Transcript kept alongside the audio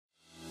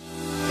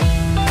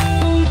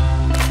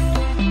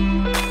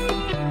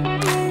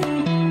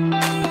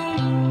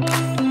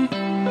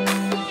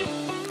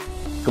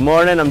Good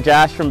morning, I'm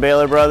Josh from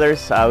Bahler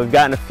Brothers. We've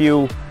gotten a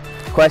few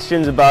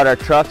questions about our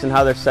trucks and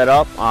how they're set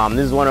up.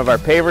 This is one of our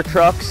Paver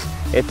trucks.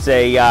 It's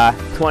a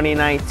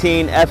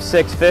 2019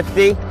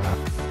 F650.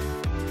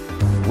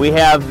 We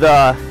have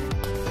the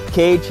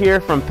cage here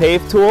from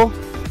Pave Tool,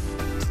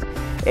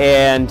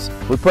 and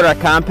we put our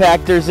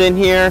compactors in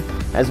here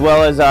as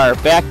well as our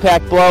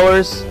backpack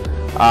blowers,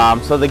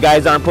 so the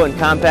guys aren't putting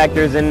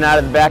compactors in and out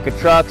of the back of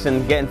trucks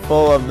and getting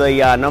full of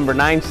the number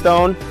 9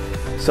 stone,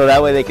 so that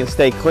way they can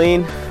stay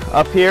clean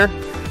up here.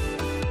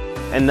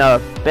 And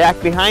the back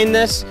behind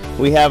this,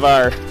 we have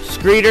our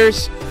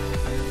screeders.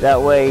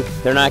 That way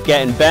they're not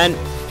getting bent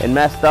and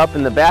messed up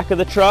in the back of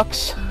the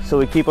trucks, so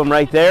we keep them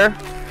right there.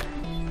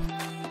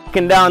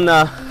 Looking down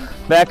the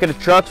back of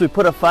the trucks, we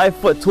put a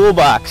 5-foot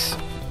toolbox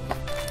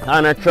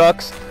on our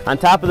trucks. On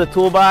top of the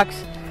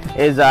toolbox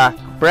is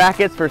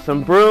brackets for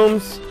some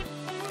brooms.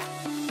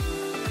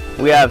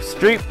 We have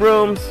street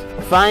brooms,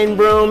 fine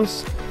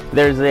brooms.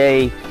 There's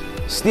a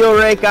steel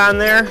rake on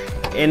there,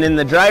 and in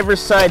the driver's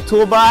side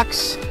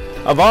toolbox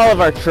of all of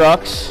our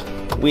trucks,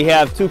 we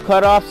have 2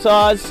 cutoff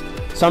saws.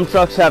 Some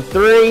trucks have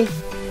 3.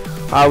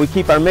 We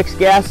keep our mixed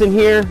gas in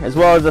here, as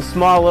well as a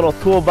small little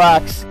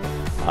toolbox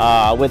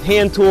with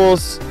hand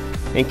tools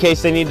in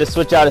case they need to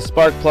switch out a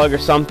spark plug or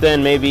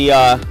something, maybe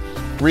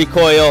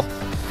recoil,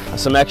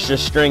 some extra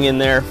string in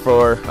there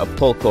for a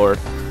pull cord.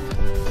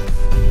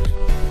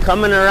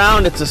 Coming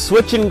around, it's a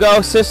switch and go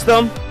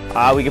system.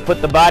 We can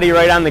put the body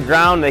right on the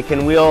ground. They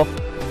can wheel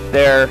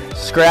their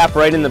scrap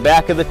right in the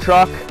back of the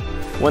truck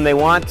when they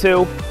want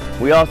to.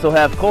 We also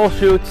have coal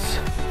chutes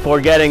for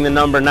getting the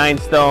number 9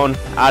 stone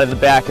out of the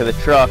back of the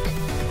truck.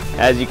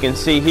 As you can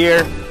see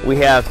here, we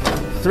have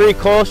 3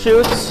 coal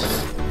chutes.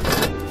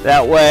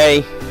 That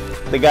way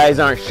the guys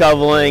aren't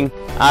shoveling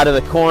out of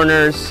the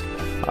corners,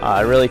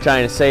 really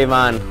trying to save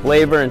on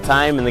labor and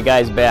time in the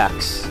guys'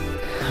 backs.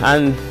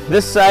 On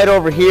this side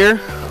over here,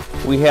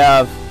 we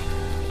have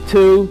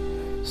 2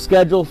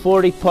 Schedule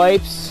 40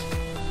 pipes.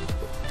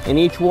 In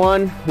each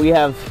one, we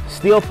have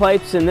steel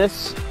pipes in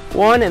this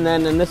one, and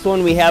then in this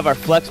one we have our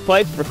flex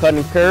pipes for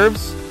cutting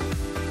curves.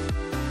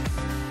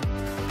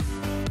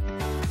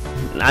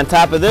 On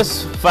top of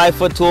this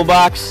 5-foot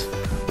toolbox,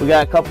 we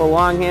got a couple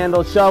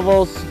long-handled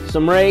shovels,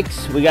 some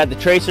rakes. We got the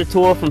tracer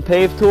tool from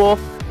Pave Tool,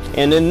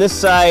 and in this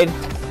side,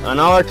 on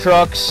all our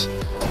trucks,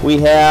 we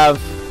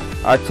have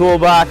our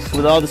toolbox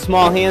with all the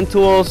small hand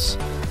tools,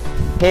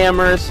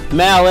 hammers,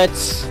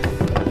 mallets,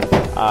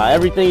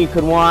 everything you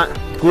could want,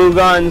 glue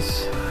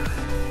guns,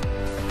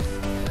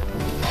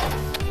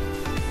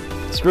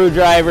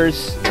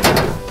 screwdrivers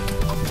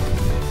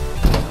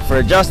for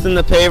adjusting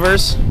the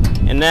pavers.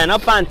 And then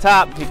up on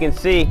top, you can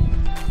see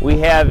we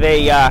have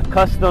a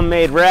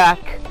custom-made rack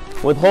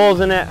with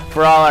holes in it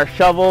for all our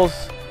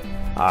shovels,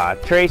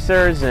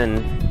 tracers,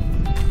 and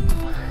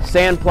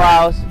sand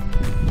plows.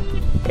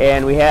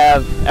 And we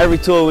have every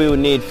tool we would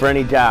need for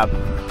any job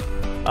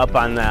up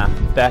on the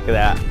back of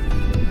that.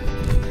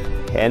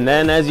 And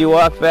then as you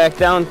walk back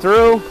down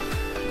through,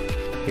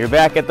 you're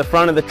back at the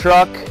front of the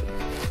truck,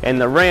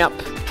 and the ramp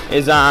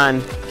is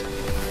on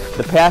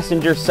the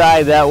passenger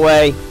side. That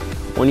way,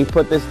 when you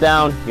put this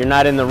down, you're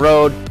not in the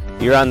road,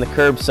 you're on the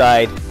curb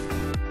side.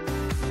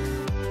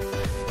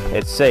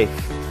 It's safe.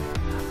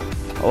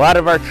 A lot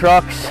of our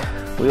trucks,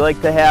 we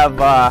like to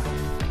have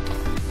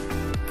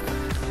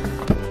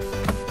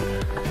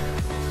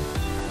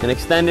an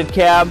extended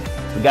cab.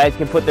 The guys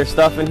can put their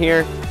stuff in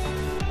here,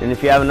 and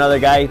if you have another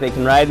guy, they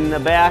can ride in the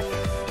back.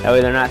 That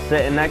way they're not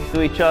sitting next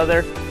to each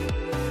other.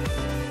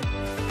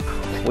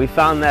 We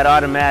found that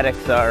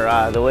automatics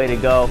are the way to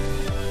go.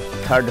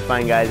 It's hard to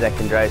find guys that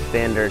can drive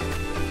standard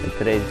in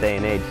today's day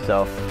and age,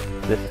 so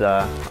this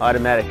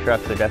automatic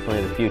trucks are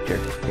definitely the future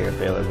here at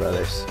Bahler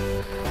Brothers.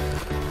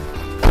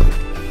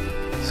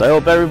 So I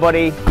hope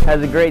everybody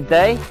has a great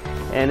day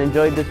and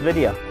enjoyed this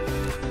video.